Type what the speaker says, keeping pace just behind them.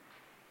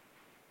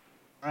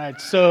All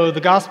right, so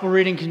the gospel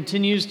reading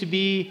continues to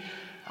be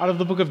out of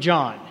the book of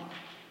John.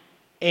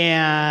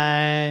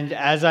 And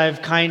as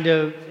I've kind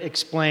of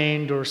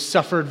explained or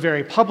suffered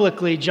very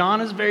publicly,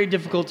 John is very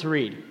difficult to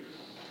read.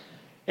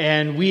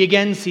 And we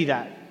again see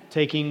that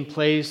taking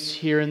place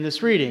here in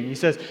this reading. He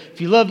says,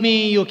 if you love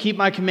me, you'll keep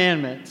my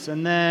commandments.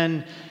 And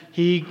then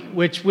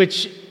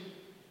which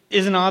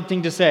is an odd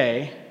thing to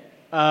say,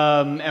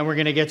 and we're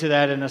going to get to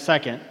that in a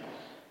second.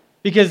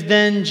 Because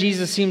then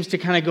Jesus seems to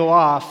kind of go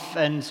off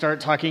and start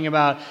talking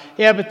about,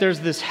 yeah, but there's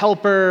this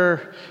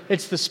helper,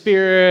 it's the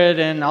Spirit,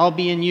 and I'll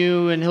be in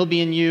you, and he'll be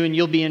in you, and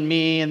you'll be in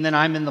me, and then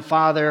I'm in the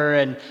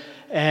Father,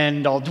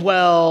 and I'll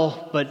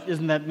dwell, but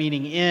isn't that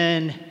meaning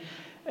in?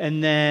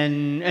 And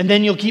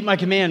then you'll keep my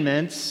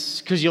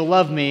commandments, because you'll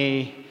love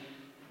me.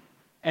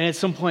 And at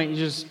some point you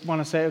just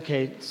want to say,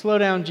 okay, slow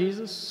down,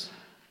 Jesus.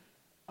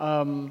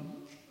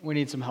 We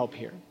need some help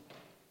here.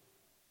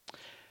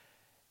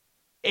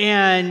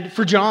 And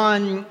for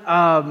John,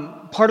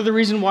 part of the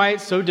reason why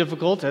it's so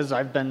difficult, as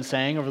I've been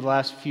saying over the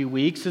last few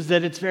weeks, is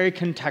that it's very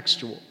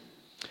contextual.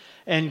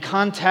 And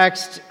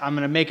context, I'm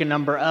going to make a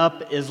number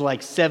up, is like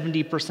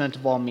 70%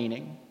 of all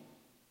meaning.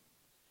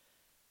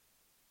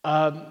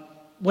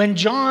 When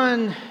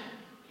John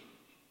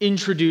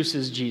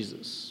introduces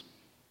Jesus,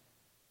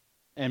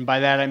 and by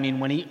that I mean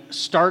when he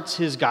starts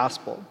his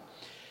gospel,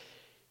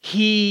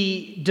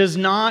 he does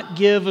not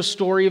give a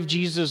story of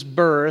Jesus'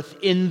 birth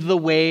in the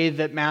way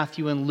that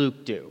Matthew and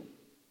Luke do.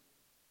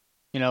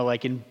 You know,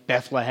 like in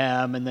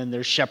Bethlehem, and then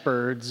there's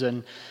shepherds,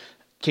 and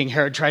King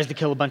Herod tries to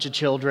kill a bunch of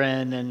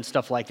children, and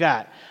stuff like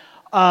that.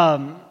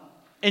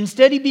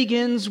 Instead, he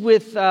begins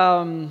with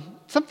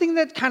something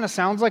that kind of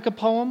sounds like a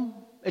poem.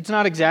 It's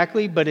not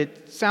exactly, but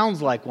it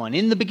sounds like one.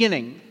 In the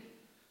beginning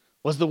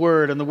was the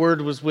Word, and the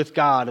Word was with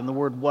God, and the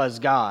Word was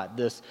God.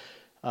 This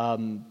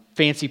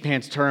fancy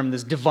pants term,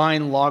 this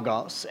divine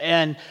logos.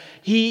 And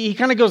he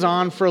kind of goes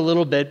on for a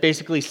little bit,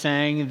 basically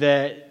saying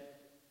that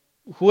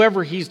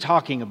whoever he's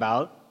talking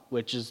about,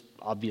 which is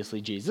obviously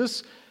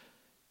Jesus,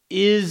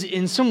 is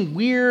in some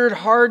weird,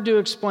 hard to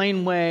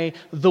explain way,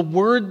 the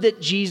word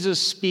that Jesus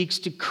speaks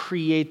to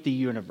create the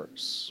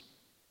universe.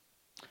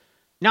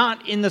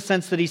 Not in the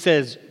sense that he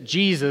says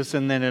Jesus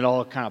and then it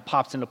all kind of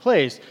pops into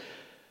place,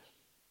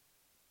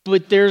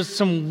 but there's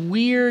some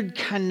weird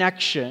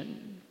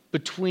connection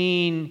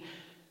between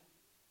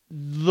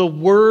the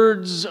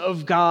words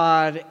of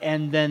God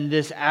and then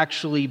this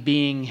actually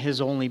being his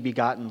only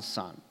begotten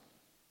Son.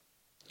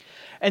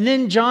 And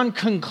then John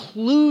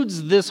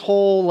concludes this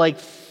whole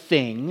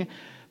thing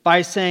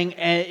by saying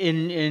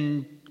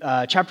in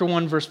chapter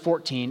 1, verse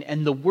 14,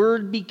 and the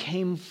Word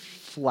became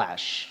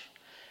flesh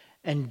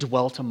and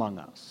dwelt among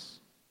us.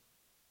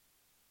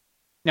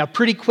 Now,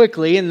 pretty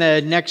quickly in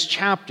the next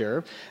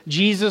chapter,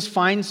 Jesus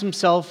finds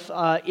himself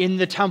in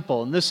the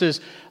temple. And this is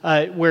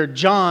where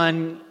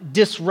John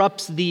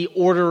disrupts the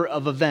order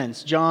of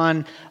events.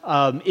 John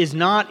is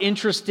not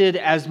interested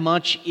as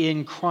much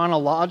in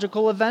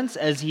chronological events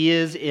as he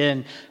is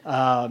in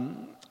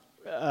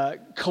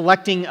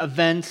collecting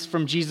events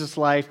from Jesus'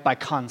 life by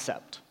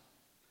concept,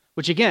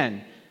 which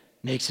again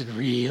makes it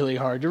really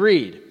hard to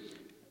read.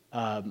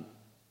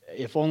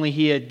 If only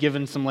he had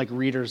given some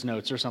reader's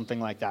notes or something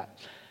like that.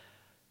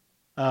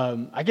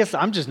 I guess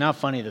I'm just not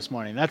funny this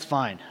morning. That's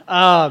fine.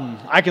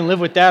 I can live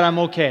with that. I'm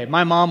okay.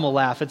 My mom will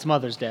laugh. It's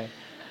Mother's Day.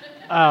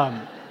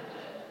 And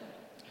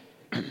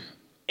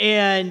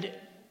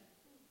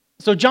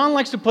so John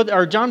put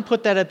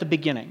that at the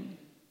beginning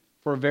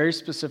for a very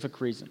specific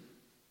reason.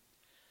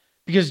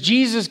 Because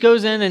Jesus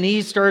goes in and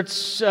he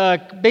starts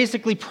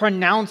basically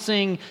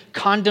pronouncing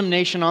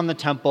condemnation on the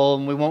temple,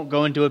 and we won't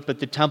go into it, but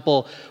the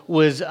temple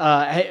was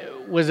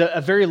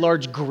a very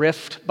large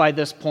grift by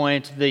this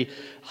point. The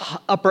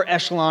upper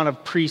echelon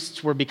of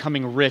priests were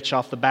becoming rich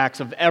off the backs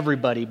of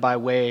everybody by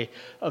way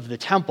of the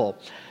temple.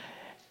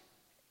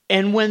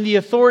 And when the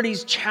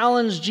authorities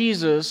challenge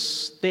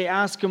Jesus, they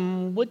ask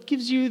him, what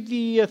gives you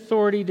the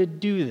authority to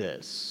do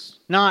this?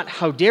 Not,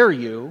 how dare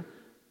you,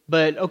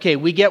 but, okay,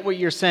 we get what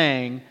you're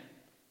saying.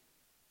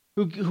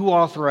 Who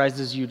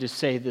authorizes you to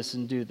say this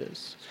and do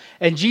this?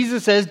 And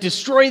Jesus says,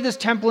 destroy this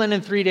temple, and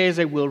in 3 days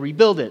I will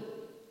rebuild it.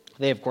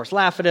 They, of course,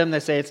 laugh at him. They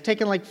say, it's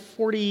taken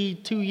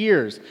 42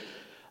 years.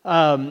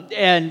 And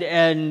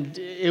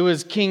it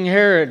was King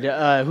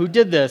Herod who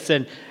did this.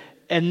 And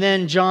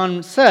then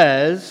John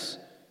says,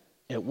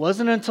 it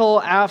wasn't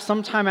until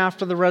sometime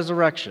after the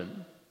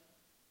resurrection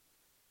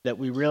that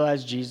we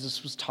realized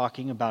Jesus was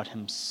talking about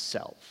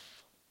himself.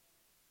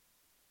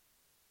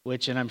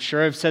 Which, and I'm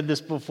sure I've said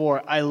this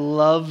before, I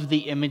love the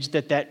image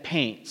that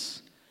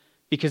paints.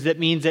 Because that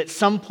means at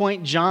some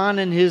point, John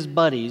and his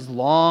buddies,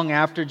 long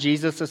after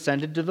Jesus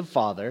ascended to the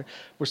Father,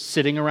 were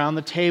sitting around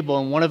the table,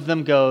 and one of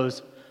them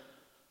goes,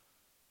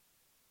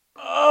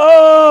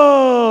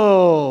 oh!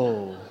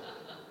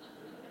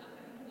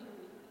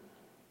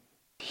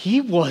 He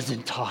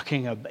wasn't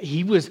talking about,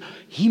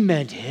 he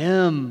meant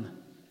him.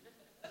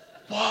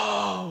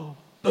 Whoa!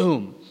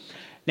 Boom.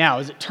 Now,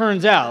 as it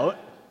turns out,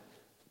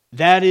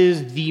 that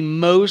is the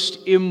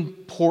most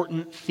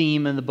important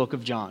theme in the book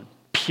of John,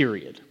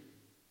 period.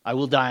 I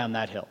will die on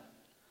that hill.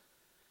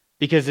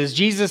 Because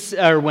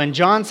when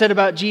John said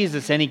about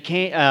Jesus, and he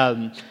came,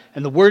 and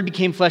the Word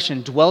became flesh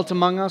and dwelt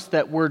among us,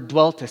 that word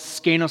dwelt,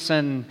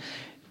 skenosen,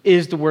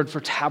 is the word for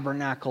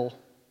tabernacle,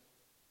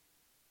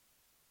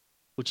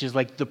 which is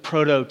like the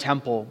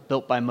proto-temple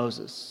built by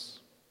Moses.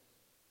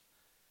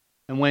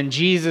 And when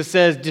Jesus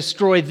says,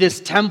 destroy this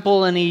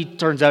temple, and he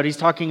turns out he's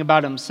talking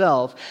about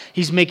himself,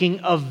 he's making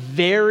a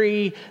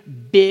very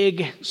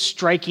big,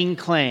 striking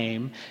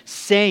claim,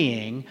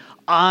 saying,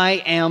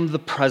 I am the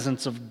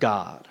presence of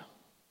God.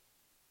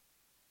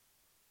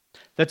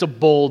 That's a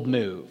bold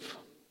move.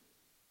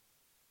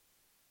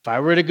 If I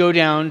were to go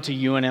down to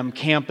UNM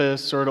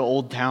campus or to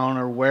Old Town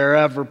or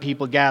wherever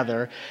people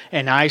gather,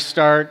 and I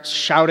start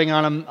shouting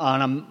on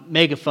a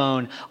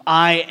megaphone,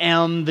 I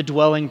am the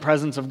dwelling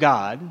presence of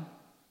God,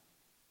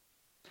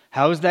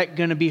 how is that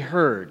going to be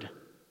heard?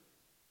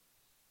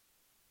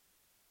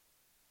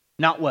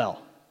 Not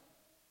well.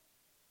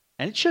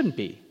 And it shouldn't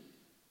be.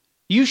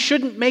 You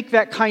shouldn't make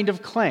that kind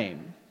of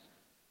claim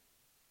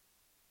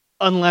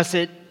unless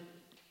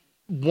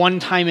one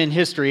time in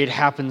history it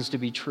happens to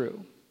be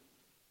true.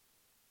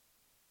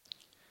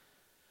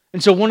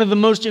 And so one of the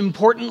most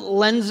important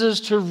lenses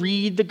to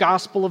read the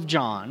Gospel of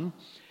John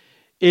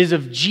is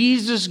of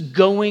Jesus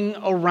going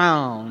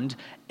around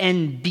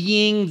and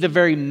being the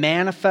very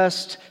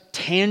manifest,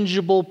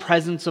 tangible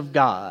presence of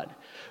God,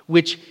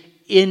 which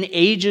in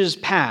ages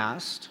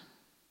past,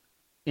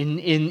 in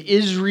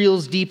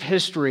Israel's deep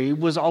history,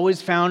 was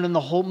always found in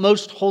the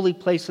most holy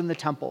place in the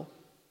temple.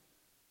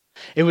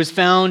 It was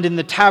found in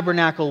the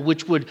tabernacle,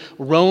 which would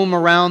roam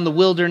around the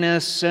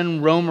wilderness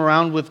and roam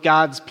around with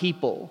God's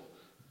people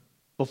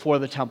before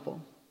the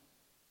temple.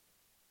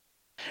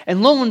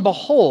 And lo and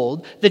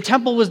behold, the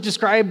temple was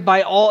described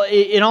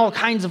in all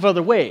kinds of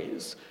other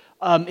ways.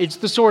 It's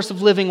the source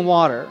of living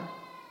water.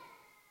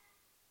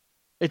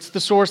 It's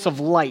the source of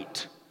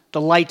light,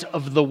 the light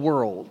of the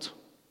world.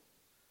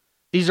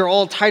 These are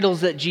all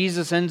titles that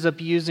Jesus ends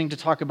up using to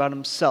talk about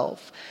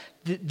himself.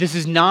 This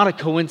is not a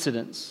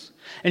coincidence.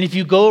 And if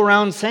you go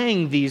around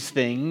saying these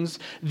things,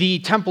 the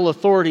temple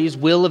authorities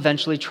will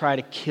eventually try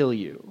to kill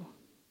you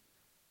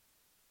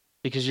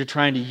because you're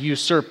trying to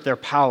usurp their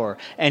power.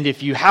 And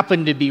if you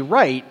happen to be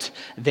right,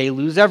 they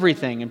lose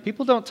everything. And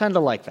people don't tend to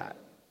like that.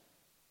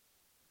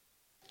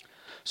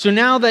 So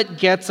now that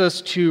gets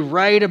us to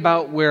right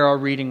about where our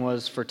reading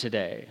was for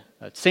today.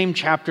 That same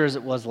chapter as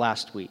it was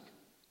last week.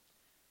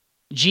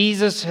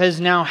 Jesus has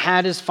now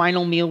had his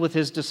final meal with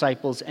his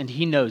disciples, and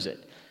he knows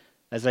it.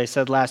 As I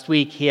said last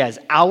week, he has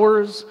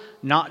hours,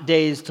 not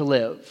days to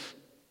live.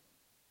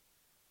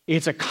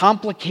 It's a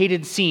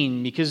complicated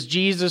scene because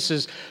Jesus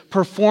is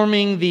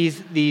performing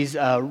these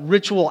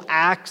ritual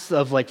acts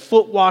of like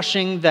foot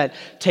washing that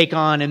take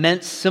on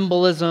immense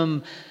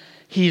symbolism.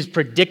 He's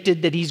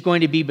predicted that he's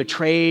going to be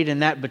betrayed,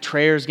 and that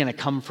betrayer is going to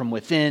come from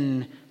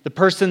within. The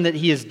person that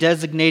he is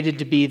designated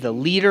to be the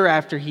leader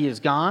after he is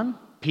gone,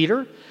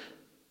 Peter,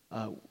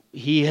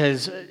 he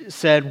has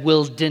said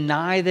will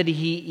deny that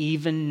he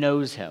even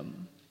knows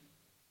him.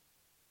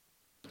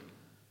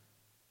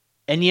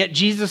 And yet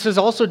Jesus has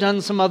also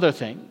done some other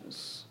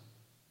things.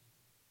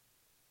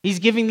 He's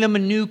giving them a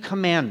new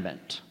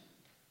commandment.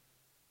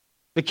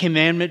 The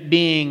commandment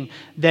being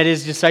that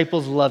his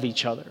disciples love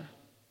each other.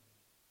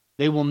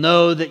 They will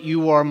know that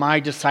you are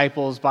my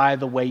disciples by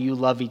the way you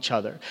love each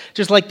other.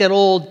 Just like that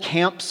old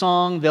camp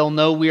song, they'll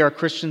know we are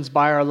Christians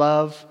by our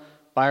love.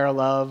 By our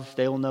love,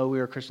 they will know we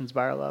are Christians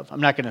by our love.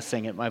 I'm not going to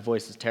sing it. My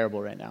voice is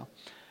terrible right now.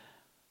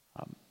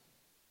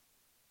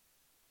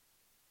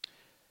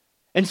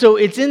 And so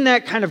it's in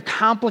that kind of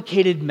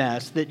complicated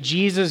mess that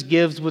Jesus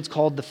gives what's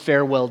called the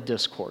farewell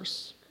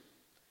discourse.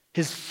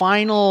 His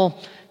final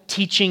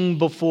teaching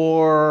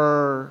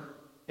before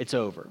it's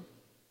over.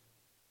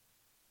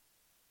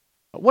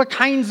 What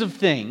kinds of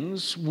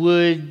things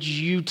would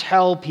you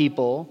tell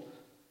people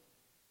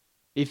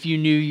if you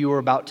knew you were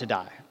about to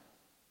die?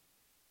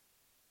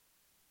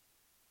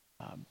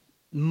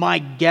 My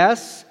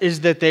guess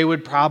is that they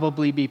would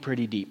probably be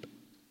pretty deep.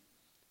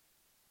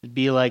 It'd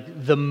be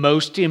like the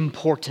most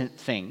important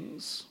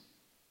things.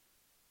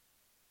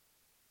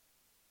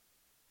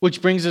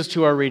 Which brings us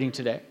to our reading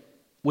today.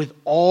 With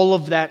all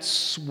of that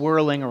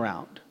swirling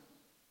around.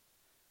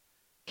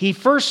 He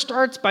first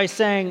starts by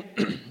saying,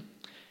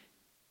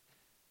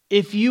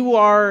 if you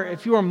are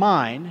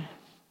mine,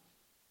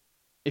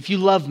 if you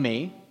love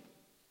me,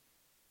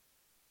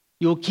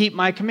 you'll keep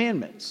my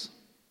commandments.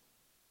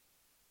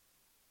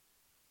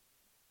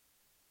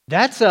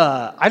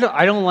 I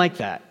don't like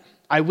that.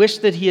 I wish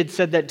that he had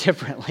said that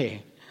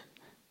differently.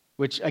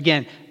 Which,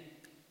 again,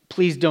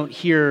 please don't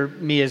hear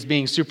me as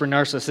being super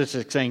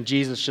narcissistic saying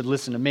Jesus should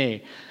listen to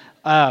me.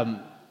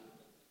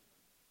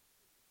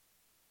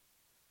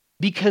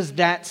 Because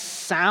that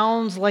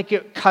sounds like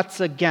it cuts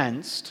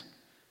against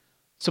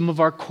some of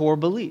our core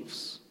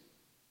beliefs.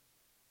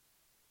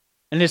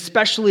 And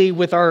especially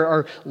with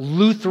our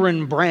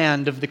Lutheran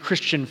brand of the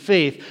Christian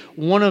faith,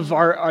 one of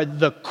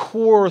the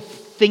core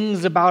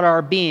things about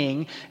our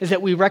being is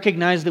that we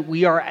recognize that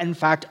we are, in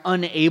fact,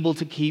 unable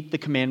to keep the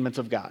commandments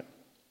of God.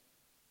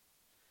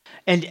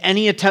 And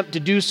any attempt to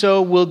do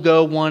so will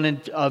go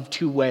one of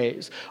two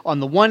ways. On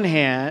the one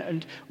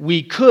hand,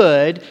 we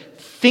could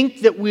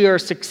think that we are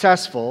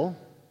successful,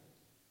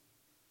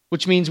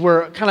 which means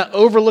we're kind of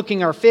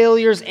overlooking our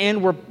failures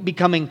and we're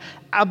becoming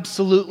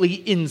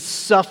absolutely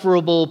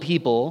insufferable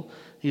people.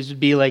 These would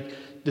be like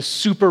the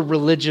super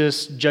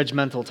religious,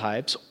 judgmental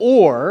types.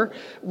 Or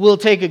we'll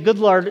take a good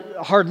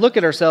hard look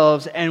at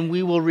ourselves and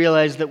we will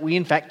realize that we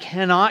in fact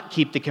cannot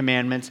keep the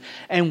commandments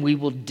and we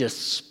will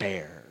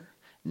despair.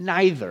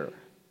 Neither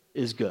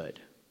is good.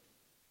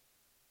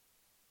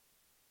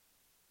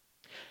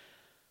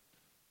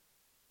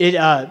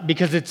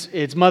 Because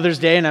it's Mother's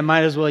Day, and I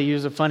might as well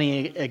use a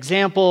funny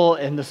example,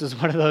 and this is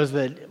one of those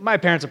that my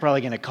parents are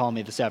probably going to call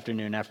me this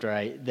afternoon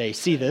after they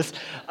see this.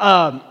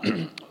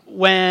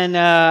 When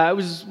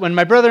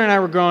my brother and I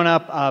were growing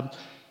up,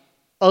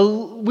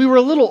 we were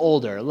a little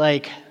older,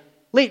 like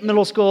late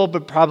middle school,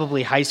 but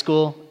probably high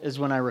school is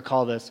when I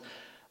recall this.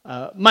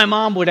 My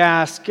mom would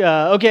ask,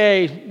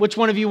 okay, which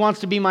one of you wants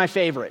to be my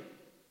favorite?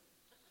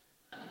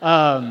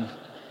 Now,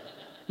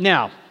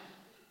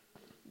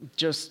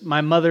 just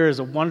my mother is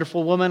a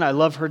wonderful woman. I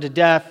love her to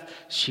death.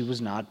 She was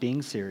not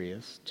being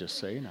serious, just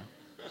so you know.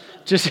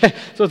 So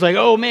it's like,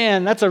 oh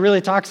man, that's a really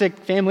toxic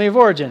family of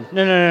origin.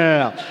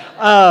 No.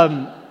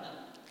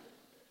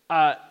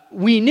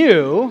 We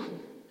knew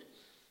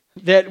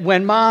that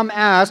when mom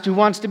asked who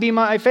wants to be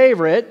my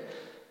favorite,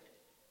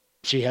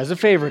 she has a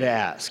favor to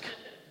ask.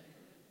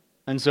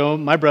 And so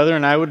my brother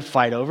and I would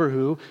fight over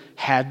who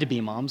had to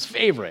be mom's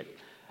favorite.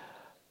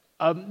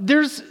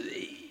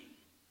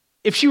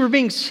 If she were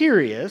being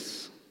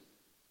serious,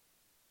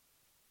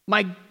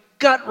 my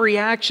gut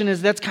reaction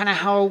is that's kind of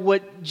how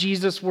what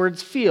Jesus'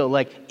 words feel.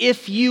 Like,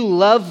 if you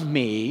love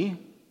me,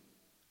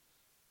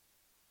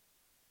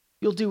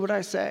 you'll do what I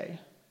say.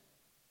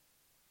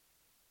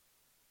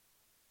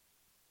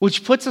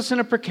 Which puts us in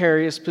a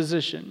precarious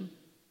position.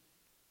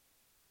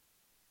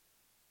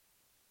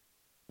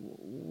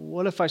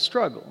 What if I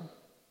struggle?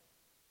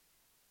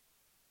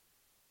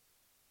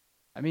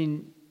 I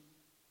mean,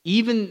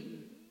 even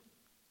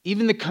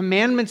the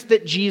commandments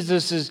that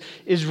Jesus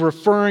is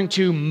referring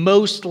to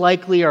most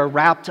likely are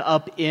wrapped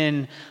up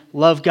in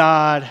love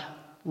God,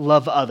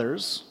 love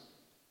others,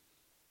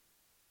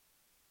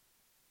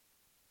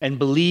 and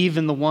believe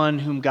in the one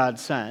whom God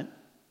sent.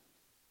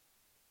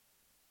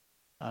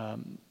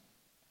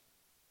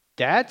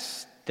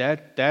 That's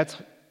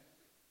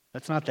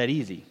not that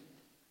easy.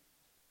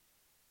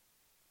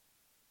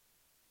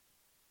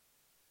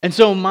 And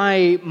so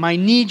my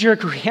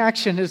knee-jerk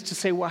reaction is to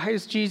say, why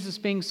is Jesus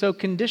being so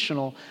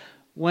conditional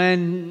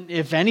when,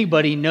 if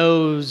anybody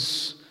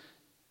knows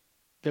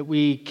that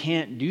we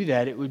can't do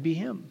that, it would be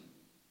him?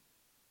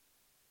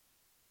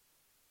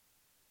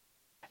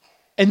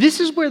 And this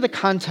is where the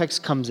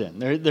context comes in.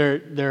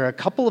 There are a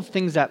couple of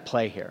things at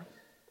play here.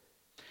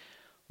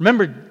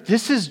 Remember,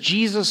 this is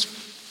Jesus'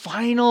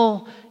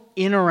 final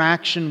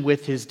interaction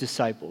with his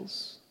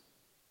disciples.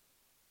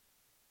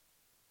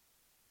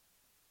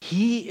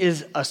 He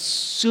is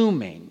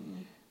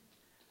assuming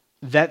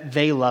that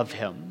they love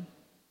him.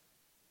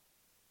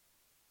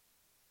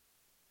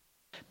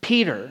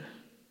 Peter,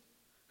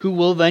 who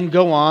will then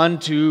go on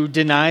to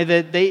deny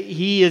that that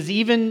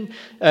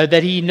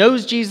he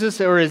knows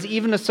Jesus or is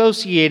even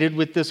associated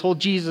with this whole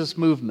Jesus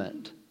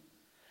movement.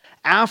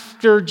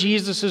 After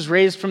Jesus is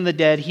raised from the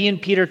dead, he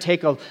and Peter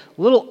take a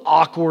little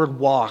awkward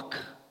walk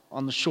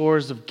on the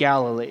shores of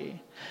Galilee.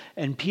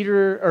 And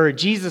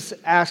Jesus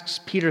asks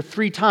Peter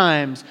 3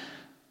 times,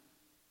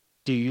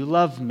 "Do you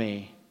love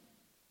me?"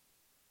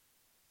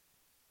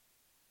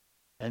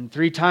 And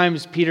 3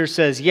 times Peter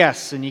says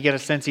yes, and you get a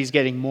sense he's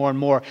getting more and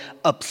more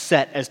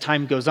upset as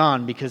time goes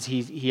on because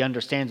he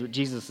understands what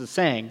Jesus is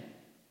saying.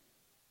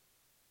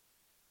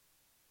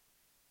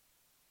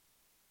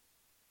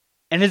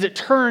 And as it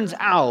turns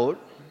out,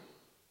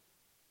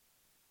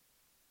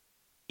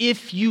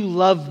 if you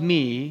love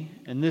me,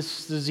 and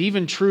this is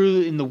even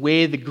true in the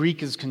way the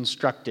Greek is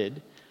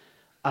constructed,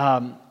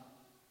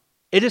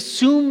 it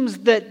assumes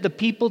that the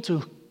people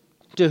to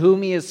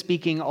whom he is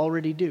speaking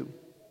already do.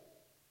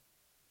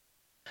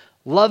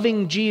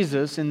 Loving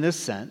Jesus in this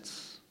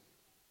sense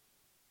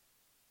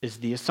is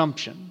the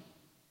assumption.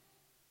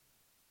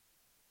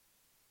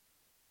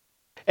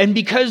 And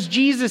because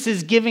Jesus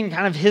is giving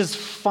kind of his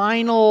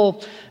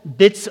final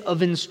bits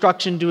of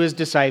instruction to his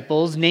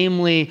disciples,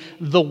 namely,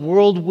 the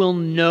world will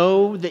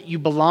know that you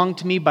belong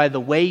to me by the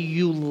way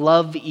you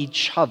love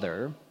each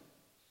other,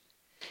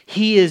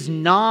 he is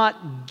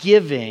not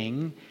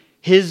giving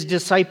his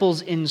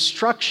disciples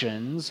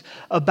instructions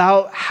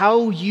about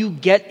how you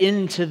get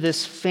into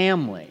this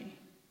family.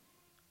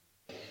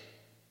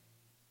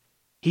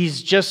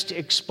 He's just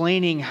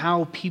explaining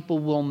how people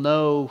will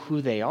know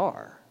who they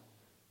are.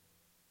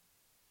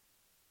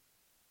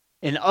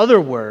 In other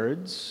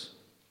words,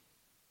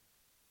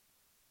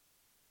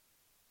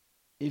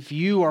 if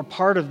you are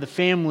part of the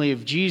family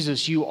of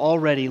Jesus, you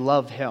already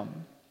love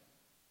him.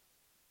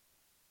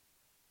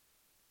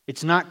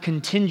 It's not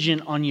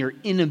contingent on your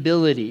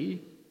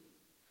inability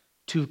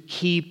to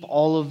keep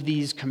all of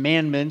these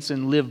commandments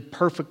and live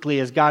perfectly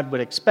as God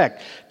would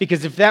expect.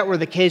 Because if that were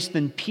the case,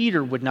 then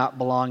Peter would not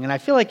belong. And I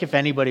feel like if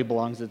anybody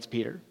belongs, it's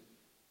Peter.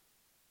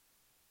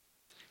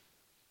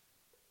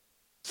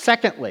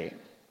 Secondly,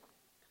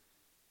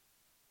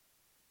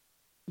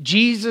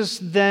 Jesus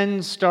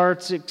then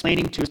starts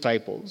explaining to his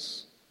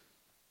disciples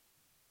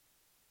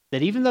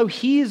that even though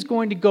he is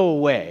going to go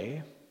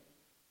away,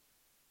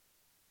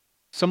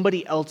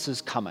 somebody else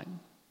is coming.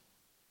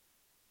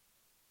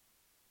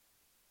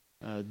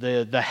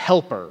 The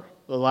helper,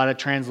 a lot of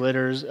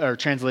translators or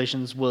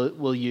translations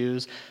will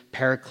use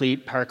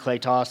paraclete,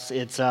 parakletos.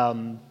 It's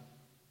I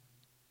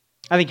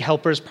think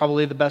helper is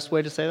probably the best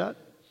way to say that.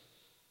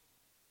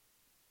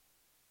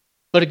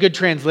 But a good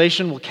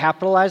translation will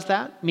capitalize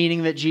that,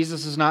 meaning that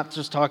Jesus is not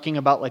just talking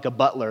about like a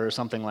butler or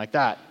something like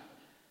that.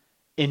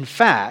 In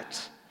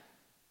fact,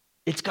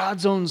 it's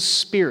God's own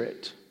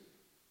Spirit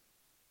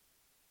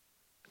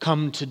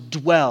come to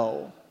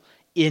dwell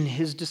in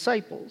his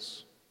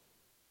disciples.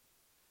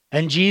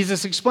 And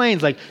Jesus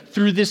explains, like,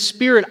 through this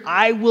Spirit,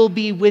 I will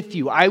be with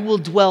you. I will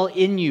dwell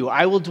in you.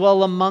 I will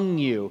dwell among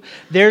you.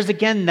 There's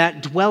again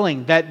that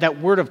dwelling, that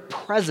word of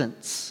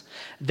presence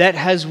that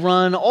has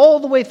run all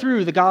the way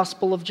through the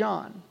Gospel of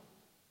John.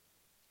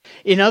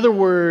 In other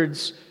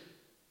words,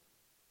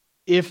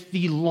 if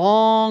the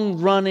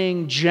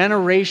long-running,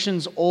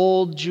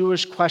 generations-old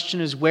Jewish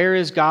question is, where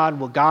is God?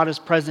 Well, God is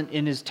present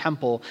in his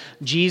temple.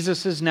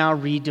 Jesus is now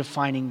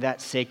redefining that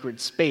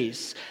sacred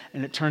space,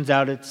 and it turns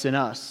out it's in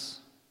us.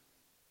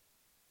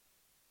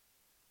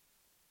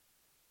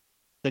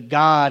 That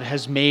God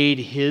has made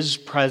his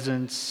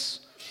presence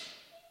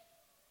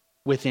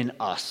within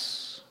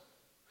us.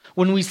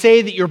 When we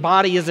say that your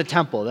body is a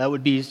temple, that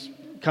would be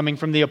coming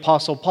from the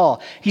Apostle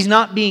Paul. He's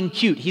not being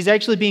cute. He's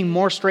actually being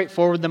more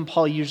straightforward than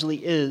Paul usually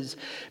is,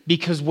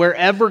 because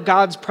wherever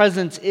God's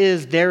presence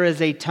is, there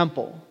is a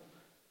temple.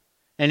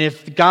 And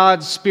if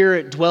God's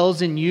Spirit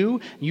dwells in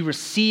you, you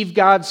receive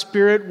God's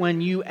Spirit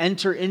when you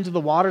enter into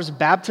the waters of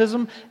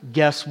baptism,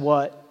 guess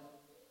what?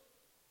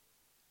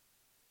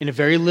 In a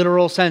very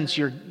literal sense,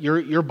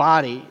 your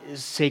body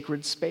is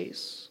sacred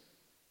space.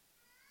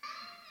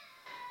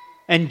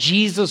 And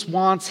Jesus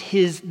wants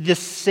this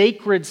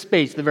sacred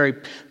space, the very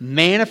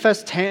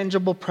manifest,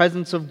 tangible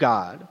presence of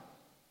God,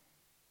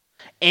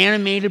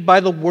 animated by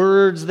the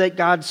words that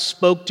God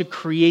spoke to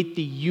create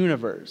the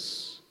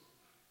universe,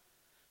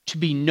 to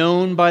be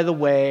known by the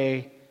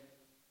way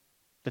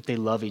that they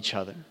love each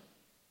other.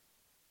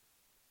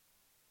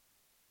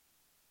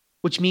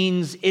 Which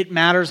means it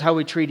matters how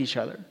we treat each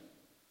other.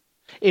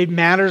 It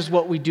matters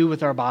what we do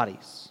with our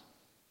bodies.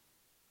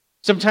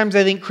 Sometimes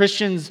I think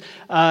Christians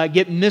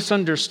get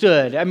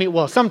misunderstood.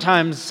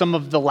 Sometimes some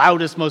of the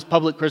loudest, most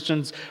public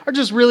Christians are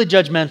just really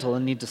judgmental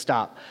and need to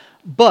stop.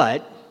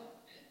 But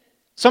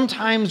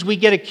sometimes we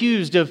get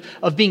accused of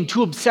being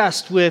too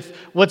obsessed with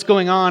what's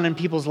going on in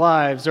people's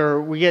lives,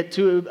 or we get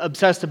too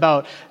obsessed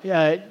about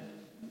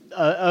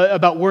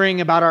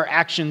worrying about our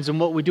actions and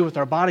what we do with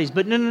our bodies.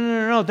 But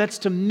no, that's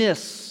to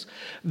miss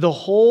the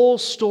whole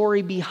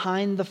story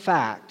behind the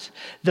fact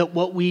that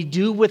what we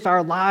do with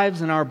our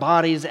lives and our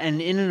bodies and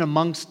in and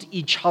amongst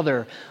each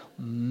other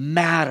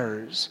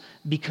matters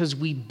because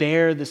we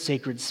bear the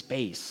sacred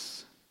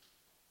space.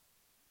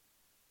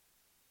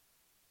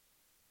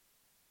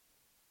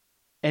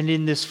 And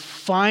in this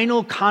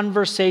final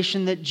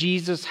conversation that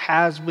Jesus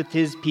has with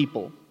his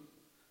people,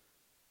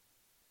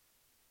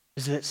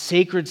 is that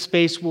sacred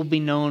space will be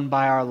known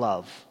by our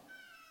love.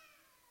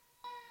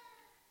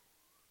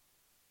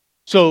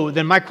 So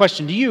then my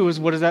question to you is,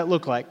 what does that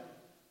look like?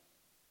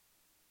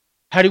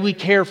 How do we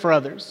care for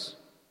others?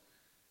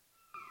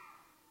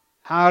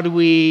 How do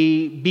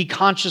we be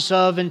conscious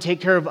of and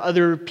take care of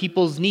other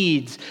people's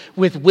needs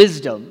with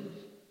wisdom?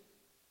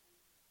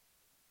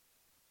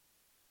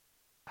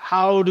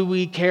 How do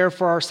we care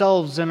for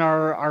ourselves and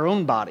our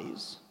own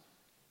bodies?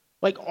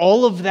 Like,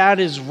 all of that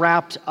is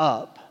wrapped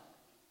up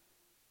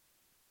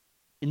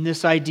in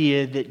this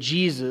idea that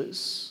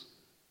Jesus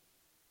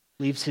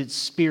leaves his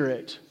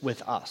Spirit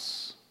with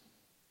us.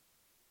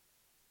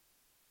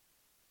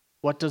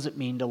 What does it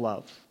mean to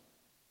love?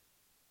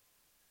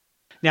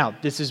 Now,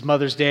 this is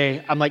Mother's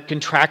Day. I'm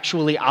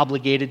contractually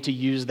obligated to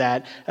use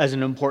that as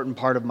an important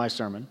part of my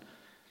sermon.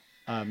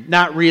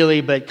 Not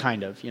really, but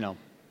kind of,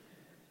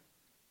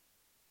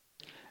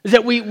 Is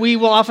that we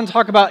will often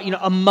talk about,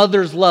 a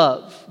mother's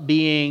love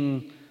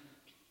being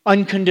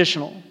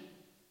unconditional.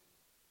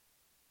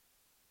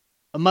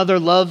 A mother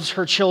loves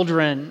her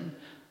children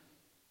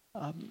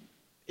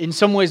in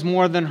some ways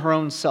more than her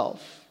own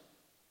self.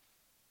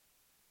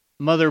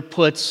 Mother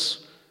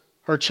puts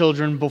her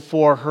children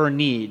before her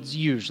needs,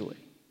 usually.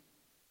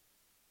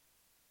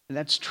 And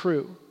that's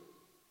true.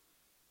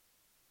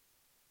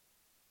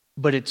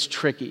 But it's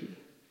tricky.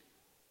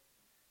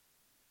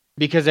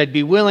 Because I'd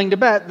be willing to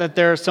bet that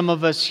there are some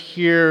of us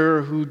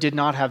here who did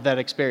not have that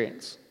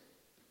experience.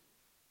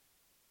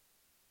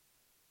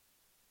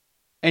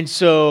 And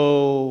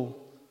so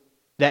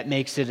that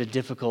makes it a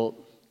difficult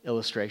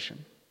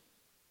illustration.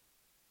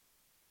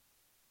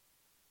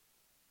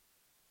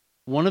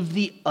 One of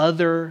the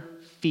other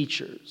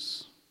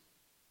features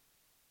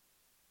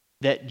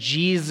that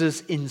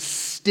Jesus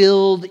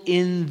instilled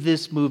in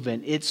this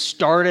movement, it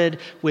started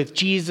with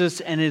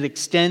Jesus and it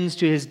extends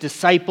to his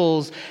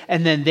disciples,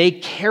 and then they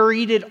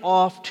carried it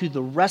off to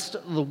the rest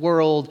of the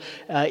world.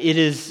 It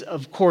is,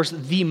 of course,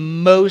 the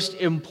most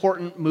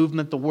important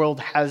movement the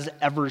world has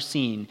ever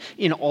seen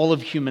in all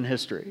of human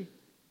history.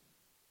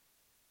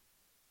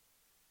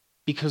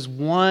 Because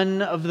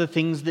one of the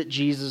things that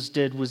Jesus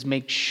did was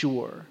make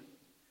sure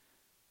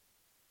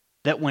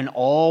that when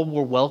all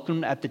were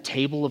welcomed at the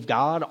table of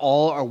God,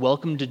 all are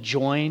welcome to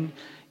join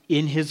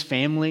in his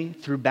family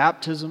through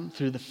baptism,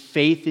 through the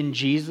faith in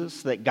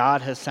Jesus that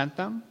God has sent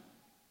them,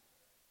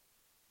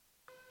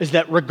 is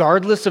that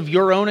regardless of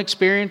your own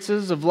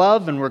experiences of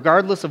love and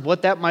regardless of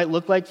what that might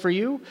look like for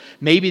you,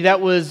 maybe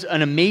that was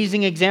an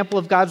amazing example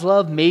of God's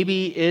love,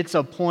 maybe it's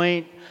a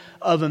point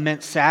of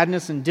immense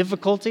sadness and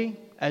difficulty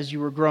as you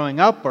were growing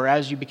up or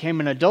as you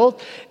became an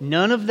adult,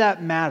 none of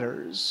that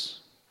matters.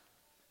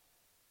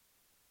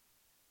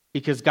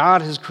 Because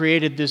God has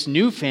created this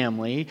new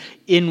family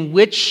in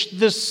which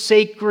the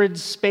sacred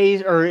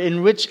space, or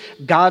in which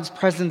God's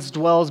presence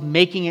dwells,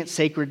 making it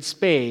sacred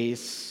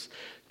space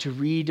to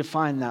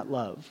redefine that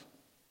love.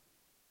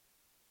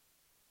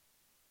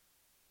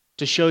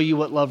 To show you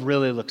what love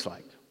really looks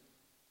like.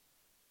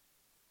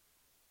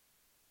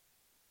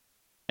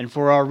 And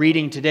for our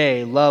reading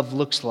today, love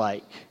looks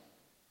like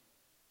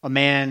a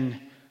man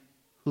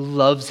who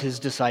loves his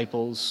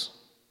disciples,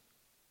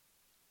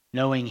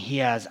 knowing he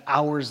has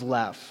hours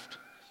left,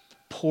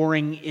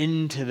 pouring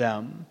into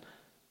them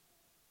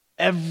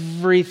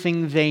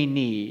everything they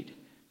need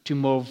to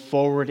move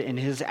forward in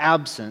his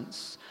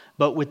absence,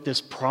 but with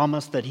this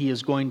promise that he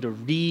is going to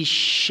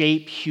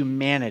reshape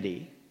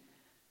humanity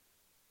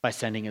by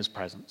sending his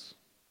presence.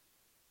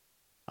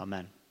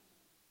 Amen.